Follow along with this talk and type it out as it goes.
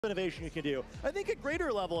innovation you can do. I think a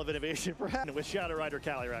greater level of innovation perhaps with Shadow Rider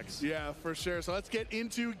Calyrex. Yeah, for sure. So let's get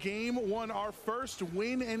into game one, our first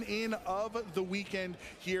win and in of the weekend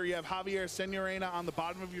here. You have Javier Senorena on the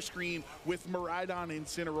bottom of your screen with Miraidon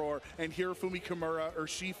Incineroar and Hirofumi Kimura or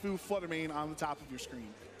Shifu Fluttermane on the top of your screen.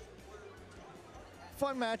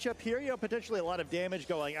 Fun matchup here, potentially a lot of damage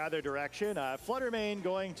going either direction. Fluttermane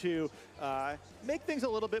going to make things a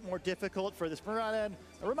little bit more difficult for this Miraidon.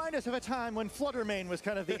 Remind us of a time when Fluttermane was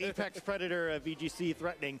kind of the apex predator of VGC,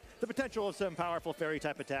 threatening the potential of some powerful fairy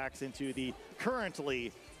type attacks into the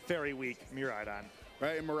currently very weak Miraidon.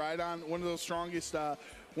 Right, and Miraidon, one of the strong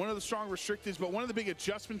restricteds, but one of the big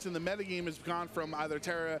adjustments in the metagame has gone from either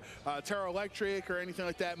Terra Electric or anything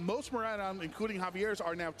like that. Most Miraidon, including Javier's,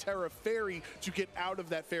 are now Terra Fairy to get out of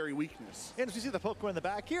that Fairy weakness. And as we see the Pokemon in the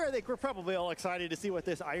back here, I think we're probably all excited to see what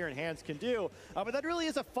this Iron Hands can do. But that really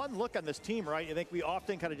is a fun look on this team, right? I think we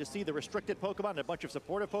often kind of just see the restricted Pokemon and a bunch of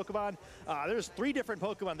supportive Pokemon. There's 3 different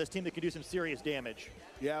Pokemon on this team that can do some serious damage.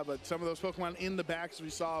 Yeah, but some of those Pokemon in the back, as we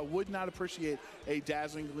saw, would not appreciate a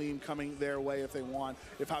Dazzling Gleam coming their way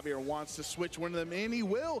if Javier wants to switch one of them in, he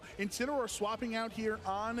will. Incineroar swapping out here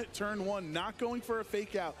on turn 1, not going for a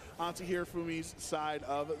fake out onto Hirofumi's side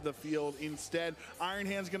of the field. Instead, Iron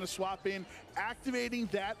Hand's going to swap in, activating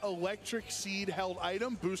that Electric Seed held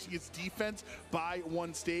item, boosting its defense by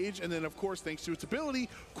 1 stage, and then of course, thanks to its ability,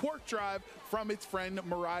 Quark Drive from its friend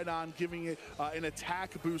Miraidon, giving it an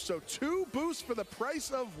attack boost. So 2 boosts for the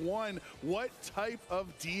price of 1. What type of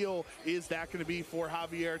deal is that going to be for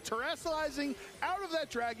Javier? Terrestrializing out of that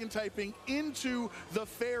Dragon typing into the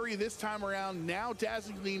Fairy this time around. Now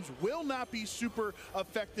Dazzling Gleams will not be super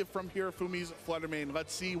effective from Hirofumi's Fluttermane.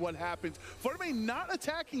 Let's see what happens. Fluttermane not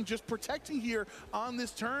attacking, just protecting here on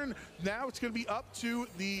this turn. Now it's going to be up to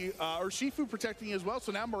the Urshifu protecting as well.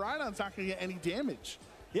 So now Miraidon's not going to get any damage.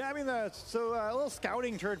 Yeah, I mean, a little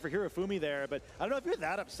scouting turn for Hirofumi there, but I don't know if you're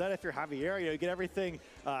that upset if you're Javier. You get everything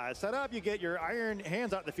set up, you get your Iron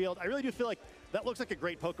Hands out in the field. I really do feel like that looks like a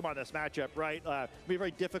great Pokemon in this matchup, right? It'll be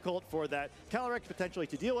very difficult for that Calyrex potentially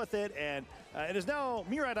to deal with it, and it is now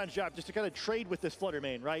Miraidon's job just to kind of trade with this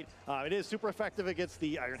Fluttermane, right? It is super effective against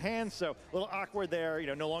the Iron Hands, so a little awkward there.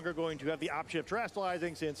 No longer going to have the option of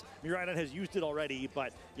terrestrializing since Miraidon has used it already.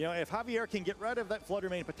 But if Javier can get rid of that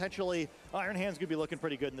Fluttermane, potentially Iron Hands could be looking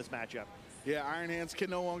pretty good in this matchup. Yeah, Iron Hands can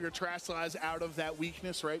no longer terrestrialize out of that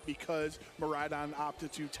weakness, right? Because Miraidon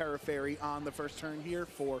opted to Terra Fairy on the first turn here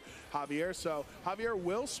for Javier. So Javier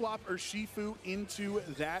will swap Urshifu into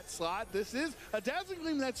that slot. This is a Dazzling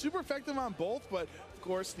Gleam that's super effective on both, but of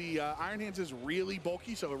course the Iron Hands is really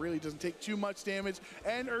bulky, so it really doesn't take too much damage.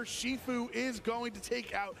 And Urshifu is going to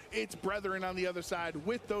take out its brethren on the other side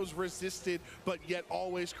with those resisted, but yet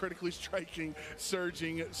always critically striking,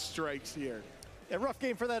 surging strikes here. A rough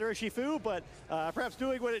game for that Urshifu, but perhaps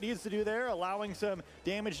doing what it needs to do there, allowing some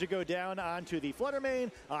damage to go down onto the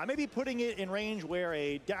Fluttermane, maybe putting it in range where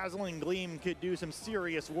a Dazzling Gleam could do some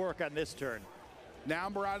serious work on this turn. Now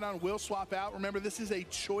Miraidon will swap out. Remember, this is a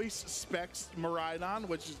choice specs Miraidon,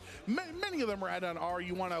 which is many of them Miraidon are.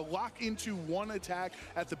 You want to lock into one attack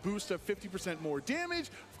at the boost of 50% more damage.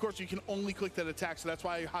 Of course, you can only click that attack, so that's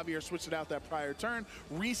why Javier switched it out that prior turn.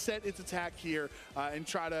 Reset its attack here and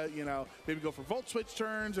try to, maybe go for Volt Switch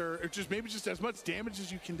turns or just maybe just as much damage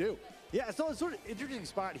as you can do. Yeah, so it's sort of interesting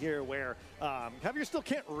spot here where Javier still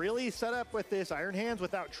can't really set up with this Iron Hands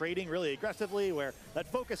without trading really aggressively, where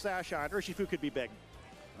that Focus Sash on Urshifu could be big.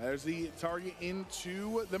 There's the target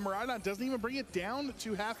into the Miraidon. Doesn't even bring it down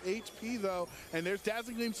to half HP, though. And there's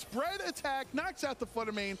Dazzling Gleam. Spread attack. Knocks out the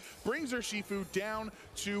Fluttermane. Brings Urshifu down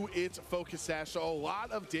to its Focus Sash. So a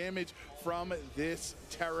lot of damage from this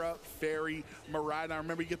Terra Fairy Miraidon.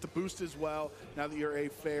 Remember, you get the boost as well now that you're a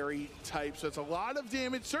Fairy type. So it's a lot of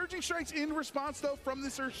damage. Surging Strikes in response, though, from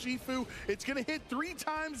this Urshifu. It's going to hit 3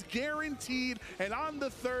 times guaranteed. And on the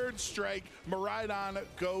 3rd strike, Miraidon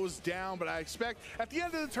goes down. But I expect at the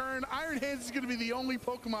end of the turn, Iron Hands is going to be the only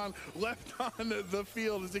Pokemon left on the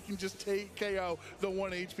field as it can just take KO the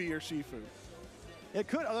 1 HP Urshifu. It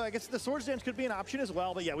could, although I guess the Swords Dance could be an option as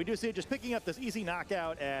well. But yeah, we do see it just picking up this easy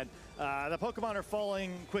knockout, and the Pokemon are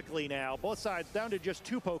falling quickly now. Both sides down to just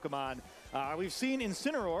 2 Pokemon. We've seen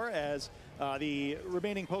Incineroar as the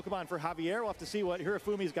remaining Pokemon for Javier. We'll have to see what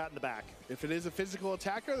Hirofumi's got in the back. If it is a physical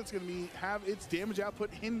attacker, that's going to have its damage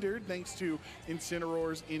output hindered thanks to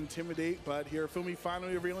Incineroar's Intimidate. But Hirofumi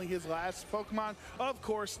finally revealing his last Pokemon. Of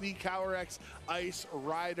course, the Calyrex Ice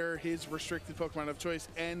Rider, his restricted Pokemon of choice,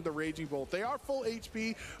 and the Raging Bolt. They are full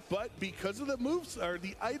HP, but because of the moves or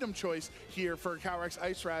the item choice here for Calyrex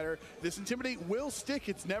Ice Rider, this Intimidate will stick.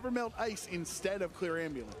 It's Never Melt Ice instead of Clear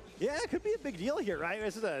Ambulance. Yeah, it could be a big deal here, right?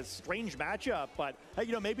 This is a strange match matchup. But,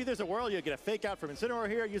 you know, maybe there's a world you get a fake out from Incineroar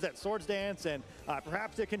here, use that Swords Dance, and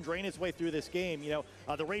perhaps it can drain its way through this game. You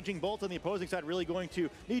know, the Raging Bolt on the opposing side really going to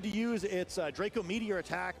need to use its Draco Meteor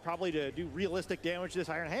attack probably to do realistic damage to this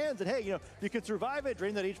Iron Hands. And hey, you know, if you can survive it,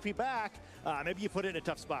 drain that HP back, maybe you put it in a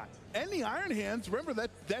tough spot. And the Iron Hands, remember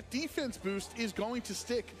that defense boost is going to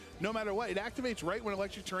stick no matter what. It activates right when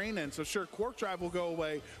electric terrain ends. So sure, Quark Drive will go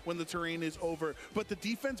away when the terrain is over, but the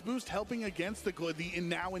defense boost helping against the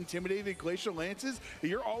now intimidated Glacial Lances,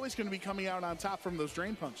 you're always going to be coming out on top from those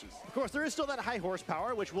drain punches. Of course, there is still that high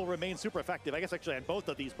horsepower, which will remain super effective, I guess, actually, on both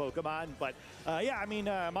of these Pokemon. But yeah, I mean,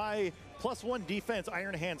 my +1 defense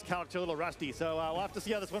Iron Hands calcs are a little rusty, so we'll have to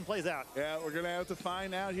see how this one plays out. Yeah, we're going to have to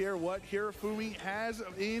find out here what Hirofumi has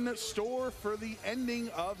in store for the ending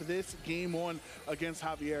of this game 1 against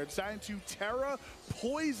Javier. Deciding to Terra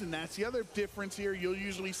Poison. That's the other difference here. You'll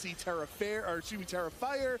usually see Terra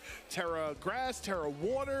Fire, Terra Grass, Terra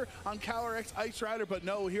Water on Calyrex Ice Rider, but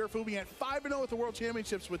no, Hirofumi at 5-0 at the World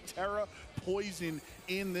Championships with Terra Poison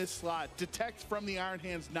in this slot. Detect from the Iron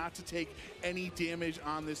Hands not to take any damage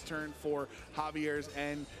on this turn for Javier's,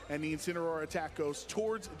 and the Incineroar attack goes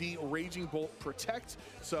towards the Raging Bolt Protect.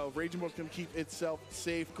 So Raging Bolt's going to keep itself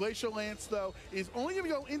safe. Glacial Lance, though, is only going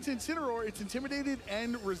to go into Incineroar. It's intimidated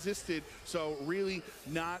and resisted, so really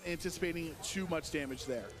not anticipating too much damage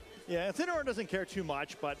there. Yeah, Incineroar doesn't care too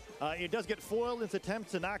much, but it does get foiled in its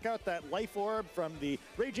attempt to knock out that Life Orb from the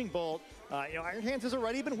Raging Bolt. You know, Iron Hands has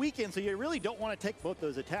already been weakened, so you really don't want to take both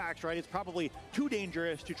those attacks, right? It's probably too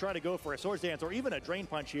dangerous to try to go for a Swords Dance or even a Drain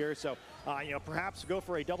Punch here. So, you know, perhaps go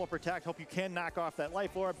for a double protect. Hope you can knock off that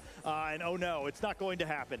Life Orb. And oh no, it's not going to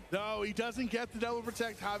happen. No, he doesn't get the double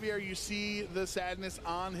protect. Javier, you see the sadness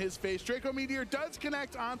on his face. Draco Meteor does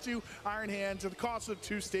connect onto Iron Hands at the cost of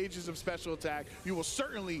 2 stages of special attack. You will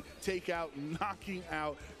certainly take out, knocking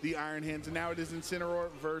out the Iron Hands. And now it is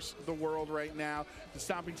Incineroar versus the world right now. The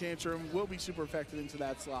Stomping Tantrum will be super effective into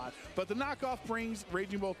that slot. But the knockoff brings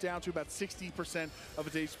Raging Bolt down to about 60% of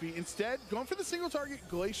its HP. Instead, going for the single target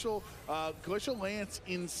Glacial Lance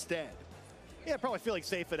instead. Yeah, probably feeling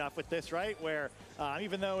safe enough with this, right? Where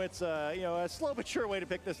even though it's you know, a slow but sure way to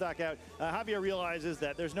pick this knockout, Javier realizes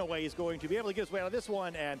that there's no way he's going to be able to get his way out of this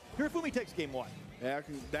one, and Hirofumi takes game 1. Yeah,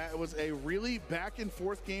 that was a really back and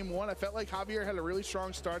forth game 1. I felt like Javier had a really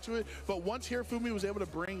strong start to it, but once Hirofumi was able to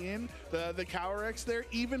bring in the Calyrex there,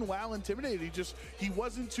 even while intimidated, he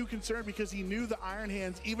wasn't too concerned because he knew the Iron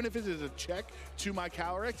Hands, even if it is a check to my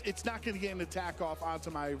Calyrex, it's not going to get an attack off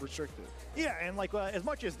onto my restricted. Yeah, and like as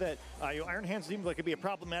much as that, you know, Iron Hands seems like it'd be a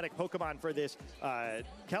problematic Pokemon for this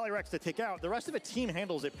Calyrex to take out, the rest of the team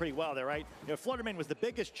handles it pretty well there, right? You know, Flutterman was the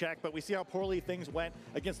biggest check, but we see how poorly things went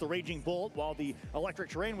against the Raging Bolt while the Electric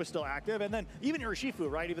Terrain was still active, and then even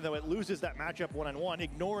Urshifu, right, even though it loses that matchup one-on-one,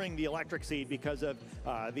 ignoring the Electric Seed because of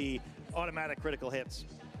the automatic critical hits.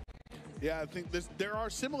 Yeah, I think there are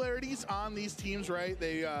similarities on these teams, right?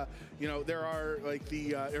 They, you know, there are like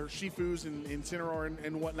the Urshifus and Incineroar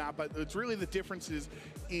and whatnot, but it's really the differences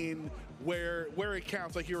in where it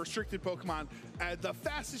counts. Like your restricted Pokemon, the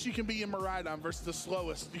fastest you can be in Miraidon versus the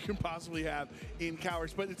slowest you can possibly have in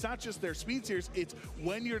Calyrex. But it's not just their speed tiers; it's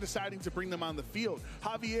when you're deciding to bring them on the field.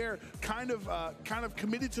 Javier kind of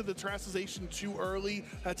committed to the terastization too early,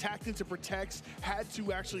 attacked into protects, had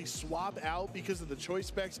to actually swap out because of the choice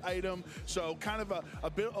specs item. So kind of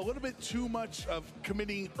a little bit too much of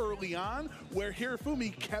committing early on, where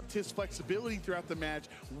Hirofumi kept his flexibility throughout the match,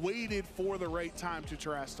 waited for the right time to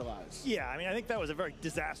terastallize. Yeah, I mean, I think that was a very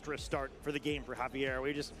disastrous start for the game for Javier.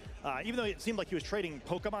 We just, even though it seemed like he was trading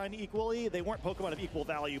Pokemon equally, they weren't Pokemon of equal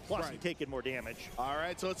value, plus right. He'd taken more damage. All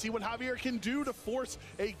right, so let's see what Javier can do to force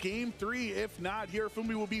a Game 3. If not,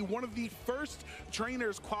 Hirofumi will be one of the first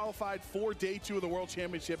trainers qualified for Day 2 of the World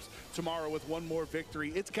Championships tomorrow with one more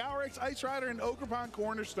victory. It's Calyrex, Ice Rider, and Ogerpon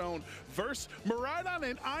Cornerstone versus Miraidon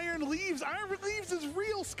and Iron Leaves. Iron Leaves is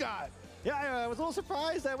real, Scott. Yeah, I was a little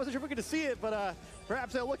surprised. I wasn't sure if we could see it, but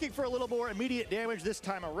perhaps looking for a little more immediate damage this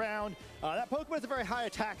time around. That Pokemon has a very high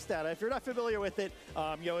attack stat. If you're not familiar with it,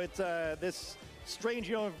 you know, it's this strange,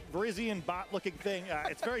 you know, Virizion bot-looking thing.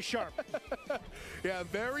 It's very sharp. Yeah,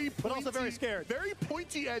 very pointy, but also very scared. Very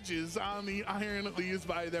pointy edges on the Iron Leaves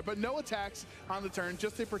by there, but no attacks on the turn,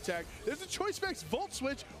 just a protect. There's a Choice Specs Volt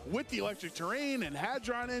Switch with the Electric Terrain and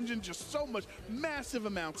Hadron Engine, just so much, massive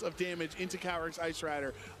amounts of damage into Calyrex Ice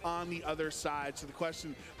Rider on the other side. So the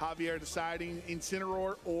question, Javier deciding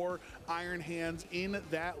Incineroar or Iron Hands in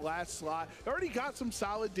that last slot. Already got some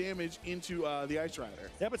solid damage into the Ice Rider.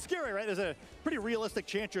 Yeah, but scary, right? There's a pretty realistic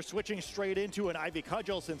chance you're switching straight into an Ivy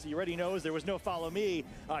Cudgel since he already knows there was no follow me.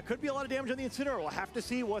 Could be a lot of damage on the Incineroar. We'll have to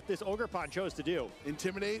see what this Ogerpon chose to do.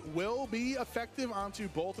 Intimidate will be effective onto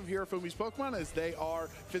both of Hirofumi's Pokemon as they are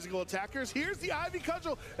physical attackers. Here's the Ivy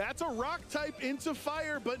Cudgel. That's a rock type into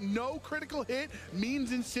fire, but no critical hit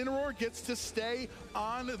means Incineroar gets to stay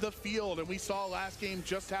on the field. And we saw last game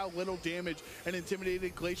just how little damage an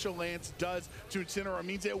intimidated Glacial Lance does to Incineroar. It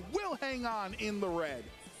means it will hang on in the red.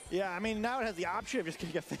 Yeah, I mean, now it has the option of just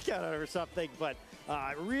getting a fake out or something, but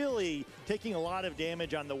really taking a lot of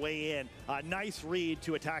damage on the way in. Nice read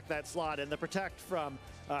to attack that slot, and the protect from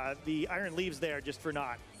the Iron Leaves there just for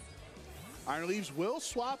naught. Iron Leaves will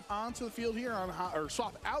swap onto the field here, or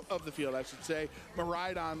swap out of the field, I should say.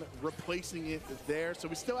 Miraidon replacing it there. So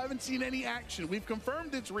we still haven't seen any action. We've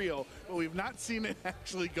confirmed it's real, but we've not seen it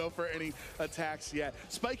actually go for any attacks yet.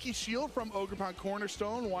 Spiky Shield from Ogerpon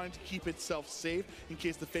Cornerstone, wanting to keep itself safe in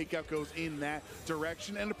case the fake out goes in that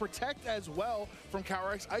direction. And to protect as well from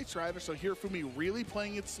Calyrex Ice Rider. So Hirofumi really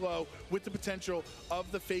playing it slow with the potential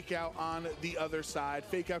of the fake out on the other side.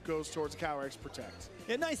 Fake out goes towards Calyrex Protect.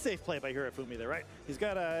 Yeah, nice safe play by Hirofumi there, right? He's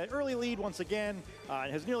got an early lead once again,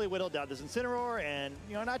 and has nearly whittled down this Incineroar, and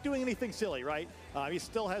not doing anything silly, right? He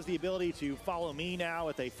still has the ability to follow me now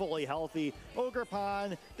with a fully healthy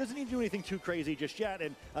Ogerpon. Doesn't need to do anything too crazy just yet,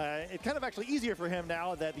 and it's kind of actually easier for him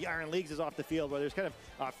now that the Iron Leagues is off the field, where there's kind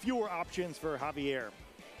of fewer options for Javier.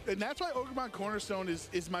 And that's why Ogerpon Cornerstone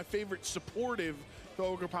is my favorite supportive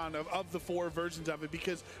Ogerpon of the four versions of it,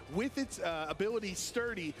 because with its ability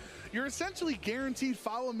Sturdy, you're essentially guaranteed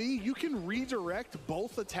follow me. You can redirect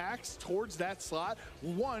both attacks towards that slot.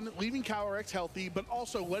 One, leaving Calyrex healthy, but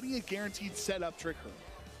also letting it guaranteed set up Trick Room.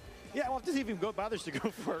 Yeah, we'll have to see if he bothers to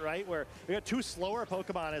go for it, right? Where we got two slower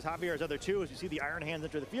Pokemon as Javier's other two, as you see the Iron Hands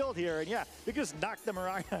enter the field here. And yeah, you can just knock the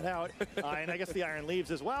Miraidon out. And I guess the Iron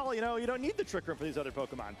Leaves as well. You don't need the Trick Room for these other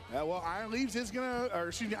Pokemon. Well, Iron Leaves is going to, or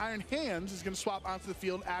excuse me, Iron Hands is going to swap onto the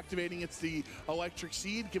field, activating the Electric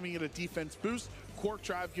Seed, giving it a defense boost. Quark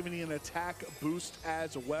Drive giving it an attack boost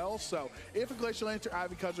as well. So if a Glacial Lance or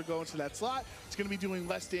Ivy Cudgel go into that slot, it's going to be doing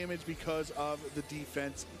less damage because of the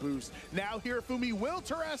defense boost. Now Hirofumi will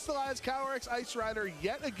terrestrialize Calyrex Ice Rider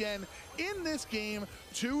yet again in this game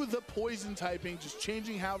to the poison typing, just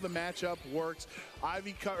changing how the matchup works.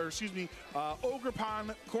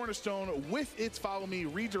 Ogerpon Cornerstone with its follow me,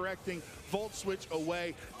 redirecting Volt Switch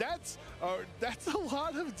away. That's a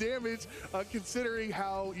lot of damage considering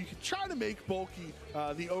how you can try to make bulky.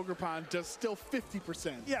 The Ogerpon does still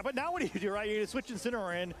 50%. Yeah, but now what do you do, right? You're going to switch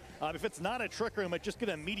Incineroar in. If it's not a Trick Room, it's just going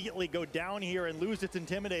to immediately go down here and lose its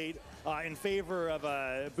Intimidate in favor of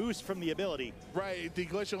a boost from the ability. Right, the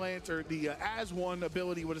Glacial Lance or the As One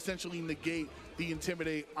ability would essentially negate the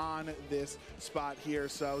Intimidate on this spot here.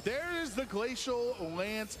 So there's the Glacial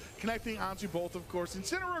Lance connecting onto both, of course.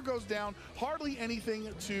 Incineroar goes down, hardly anything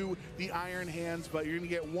to the Iron Hands, but you're going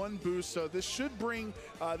to get one boost. So this should bring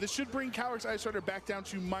Calyrex Ice Rider back down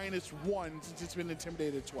to -1 since it's been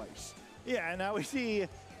intimidated twice. Yeah, and now we see,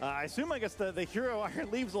 I guess the Hero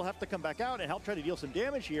Iron Leaves will have to come back out and help try to deal some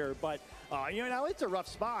damage here, but now it's a rough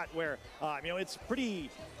spot where, it's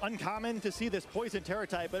pretty uncommon to see this Poison Terror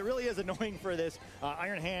type, but it really is annoying for this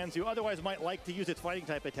Iron Hands, who otherwise might like to use its fighting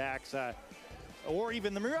type attacks, or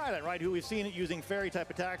even the Miraidon, right, who we've seen it using fairy type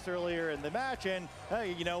attacks earlier in the match, and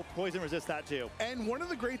poison resists that too. And one of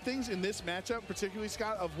the great things in this matchup, particularly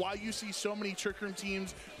Scott, of why you see so many Trick Room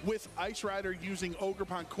teams with Ice Rider using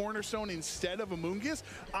Ogerpon Cornerstone instead of Amoonguss,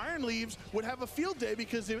 Iron Leaves would have a field day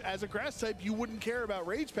because as a grass type you wouldn't care about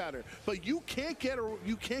Rage Powder, but you can't get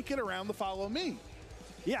around the follow me.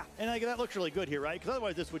 Yeah, and that looks really good here, right? Because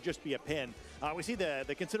otherwise this would just be a pin. We see the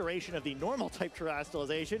consideration of the normal type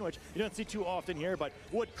terrestrialization, which you don't see too often here, but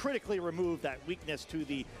would critically remove that weakness to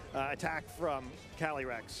the attack from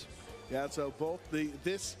Calyrex. Yeah, so both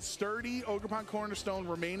this sturdy Ogerpon Cornerstone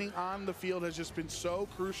remaining on the field has just been so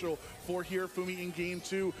crucial for Hirofumi in game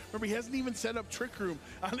 2. Remember, he hasn't even set up Trick Room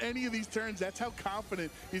on any of these turns. That's how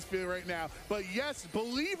confident he's feeling right now. But yes,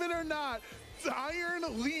 believe it or not,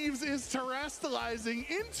 Iron Leaves is terrestrializing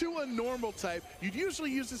into a normal type. You'd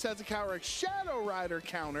usually use this as a Calyrex Shadow Rider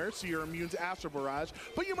counter, so you're immune to Astral Barrage,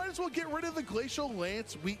 but you might as well get rid of the Glacial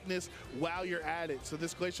Lance weakness while you're at it. So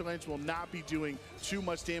this Glacial Lance will not be doing too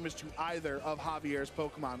much damage to either of Javier's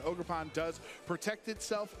Pokemon. Ogerpon does protect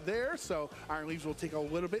itself there, so Iron Leaves will take a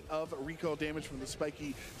little bit of recoil damage from the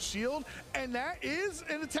Spiky Shield, and that is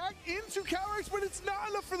an attack into Calyrex, but it's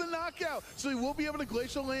not enough for the knockout. So he will be able to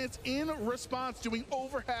Glacial Lance in response, doing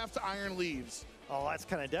over half to Iron Leaves. Oh, that's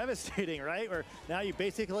kind of devastating, right? Where now you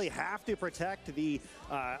basically have to protect the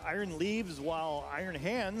Iron Leaves while Iron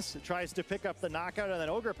Hands tries to pick up the knockout, and then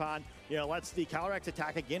Ogerpon, lets the Calyrex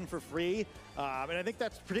attack again for free. And I think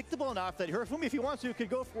that's predictable enough that Hirofumi, if he wants to, could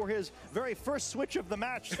go for his very first switch of the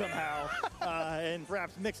match somehow and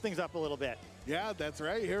perhaps mix things up a little bit. Yeah, that's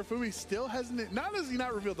right. Hirofumi still hasn't, not has he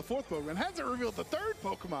not revealed the fourth Pokemon, hasn't revealed the third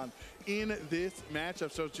Pokemon in this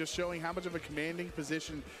matchup. So it's just showing how much of a commanding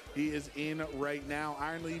position he is in right now.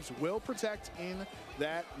 Iron Leaves will protect in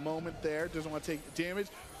that moment there. Doesn't want to take damage.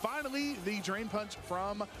 Finally, the Drain Punch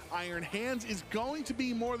from Iron Hands is going to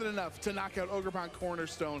be more than enough to knock out Ogerpon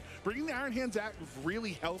Cornerstone, bringing the Iron Hands out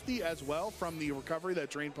really healthy as well from the recovery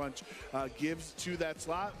that Drain Punch gives to that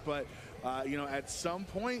slot. But at some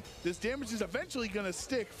point, this damage is eventually going to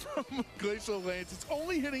stick from Glacial Lance. It's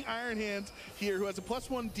only hitting Iron Hands here, who has a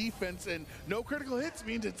 +1 defense, and no critical hits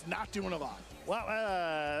means it's not doing a lot. Wow,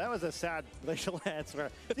 that was a sad Glacial Lance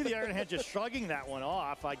where see the Iron Hand just shrugging that one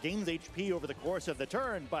off, gains HP over the course of the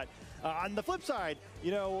turn. But on the flip side,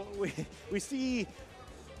 we see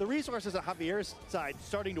the resources on Javier's side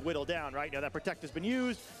starting to whittle down, right? Now that Protect has been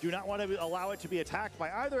used, do not want to allow it to be attacked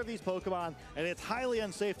by either of these Pokemon, and it's highly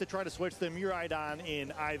unsafe to try to switch the Miraidon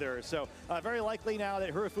in either. So very likely now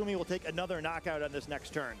that Hirofumi will take another knockout on this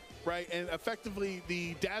next turn. Right, and effectively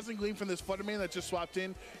the Dazzling Gleam from this Fluttermane that just swapped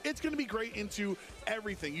in, it's going to be great into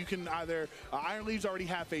everything. You can either, Iron Leaves already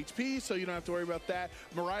half HP, so you don't have to worry about that.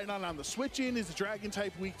 Miraidon on the switch in is a Dragon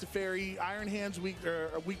type weak to Fairy. Iron Hands weak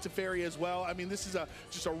to Fairy as well. I mean, this is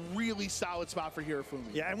just a really solid spot for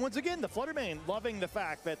Hirofumi. Yeah, and once again, the Fluttermane loving the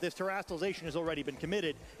fact that this Terastallization has already been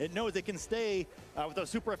committed. It knows it can stay with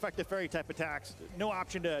those super effective Fairy type attacks. No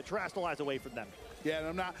option to Terastallize away from them. Yeah,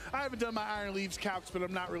 and I haven't done my Iron Leaves calcs, but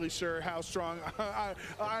I'm not really sure how strong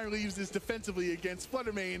Iron Leaves is defensively against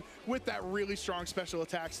Fluttermane with that really strong special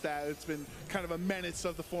attack stat. It's been kind of a menace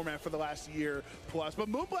of the format for the last year plus. But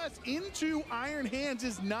Moonblast into Iron Hands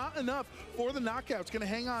is not enough for the knockout. It's going to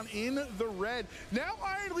hang on in the red. Now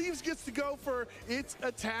Iron Leaves gets to go for its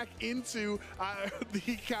attack into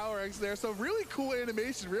the Calyrex there. So really cool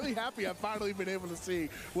animation. Really happy I've finally been able to see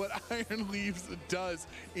what Iron Leaves does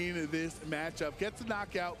in this matchup. Gets the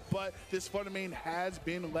knockout, but this Fluttermane has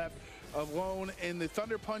been left alone, and the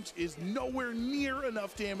Thunder Punch is nowhere near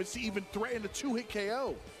enough damage to even threaten a 2-hit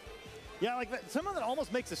KO. Yeah, like that, some of that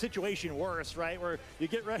almost makes the situation worse, right? Where you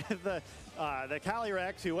get rid of the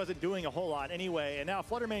Calyrex, who wasn't doing a whole lot anyway, and now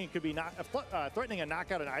Fluttermane could be threatening a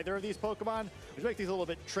knockout on either of these Pokemon, which makes these a little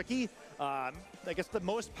bit tricky. I guess the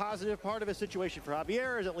most positive part of a situation for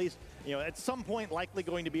Javier is at least, at some point likely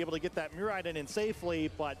going to be able to get that Miraidon in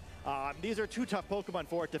safely, but these are two tough Pokemon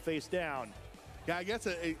for it to face down. Yeah, I guess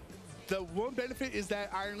the one benefit is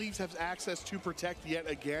that Iron Leaves has access to Protect yet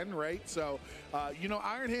again, right? So,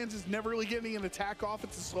 Iron Hands is never really getting an attack off.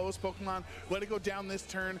 It's the slowest Pokemon. Let it go down this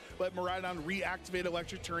turn. Let Miraidon reactivate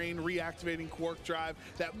Electric Terrain, reactivating Quark Drive.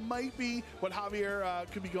 That might be what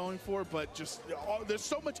Javier could be going for, but just there's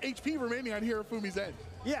so much HP remaining on Hirofumi's end.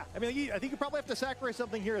 Yeah, I mean, I think you probably have to sacrifice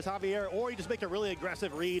something here as Javier, or you just make a really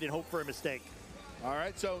aggressive read and hope for a mistake. All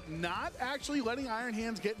right, so not actually letting Iron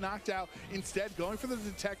Hands get knocked out, instead going for the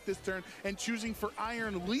Detect this turn and choosing for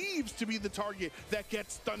Iron Leaves to be the target that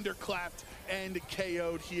gets thunderclapped and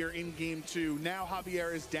KO'd here in game 2. Now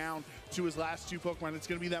Javier is down to his last two Pokemon. It's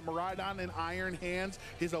going to be that Miraidon and Iron Hands,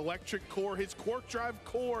 his Electric Core, his Quark Drive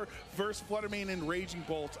Core versus Fluttermane and Raging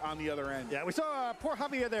Bolt on the other end. Yeah, we saw poor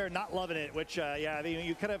Javier there not loving it, which,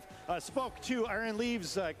 you kind of spoke to Iron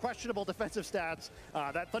Leaves' questionable defensive stats.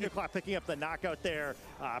 That Thunderclap picking up the knockout there.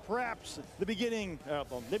 Perhaps the beginning,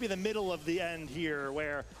 maybe the middle of the end here,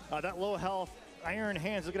 where that low health Iron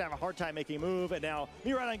Hands is going to have a hard time making a move, and now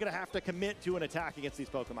Miraidon going to have to commit to an attack against these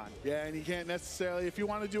Pokemon. Yeah, and you can't necessarily, if you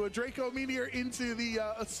want to do a Draco Meteor into the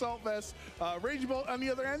Assault Vest, Raging Bolt on the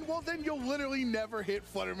other end, well, then you'll literally never hit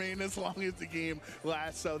Fluttermane as long as the game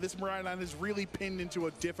lasts. So this Miraidon is really pinned into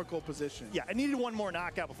a difficult position. Yeah, I needed one more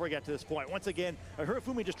knockout before I got to this point. Once again,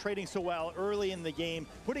 Hirofumi just trading so well early in the game,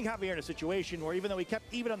 putting Javier in a situation where even though he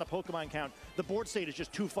kept even on the Pokemon count, the board state is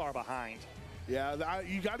just too far behind. Yeah,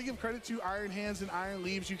 you got to give credit to Iron Hands and Iron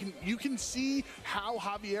Leaves. You can see how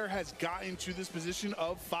Javier has gotten to this position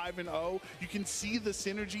of 5-0. You can see the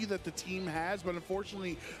synergy that the team has, but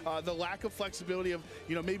unfortunately, the lack of flexibility of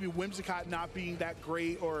maybe Whimsicott not being that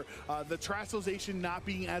great, or the Terastallization not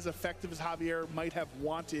being as effective as Javier might have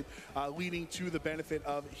wanted, leading to the benefit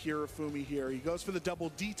of Hirofumi here. He goes for the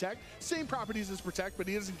double Detect, same properties as Protect, but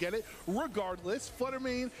he doesn't get it. Regardless,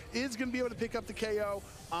 Fluttermane is going to be able to pick up the KO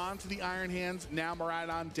onto the Iron Hands. hands. Now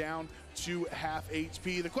Miraidon down to half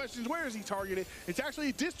HP. The question is, where is he targeted? It's actually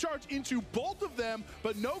a discharge into both of them,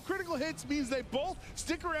 but no critical hits means they both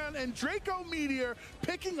stick around, and Draco Meteor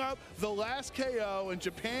picking up the last KO, and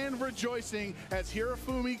Japan rejoicing as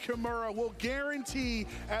Hirofumi Kimura will guarantee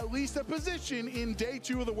at least a position in day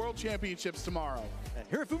 2 of the World Championships tomorrow. And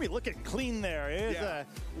Hirofumi looking clean there. He is a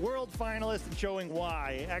world finalist and showing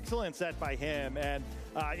why. Excellent set by him. And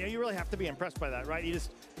you really have to be impressed by that, right? You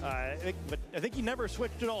just, but I think he never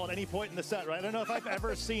switched at all at any point in the set, right? I don't know if I've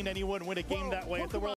ever seen anyone win a game that way at the World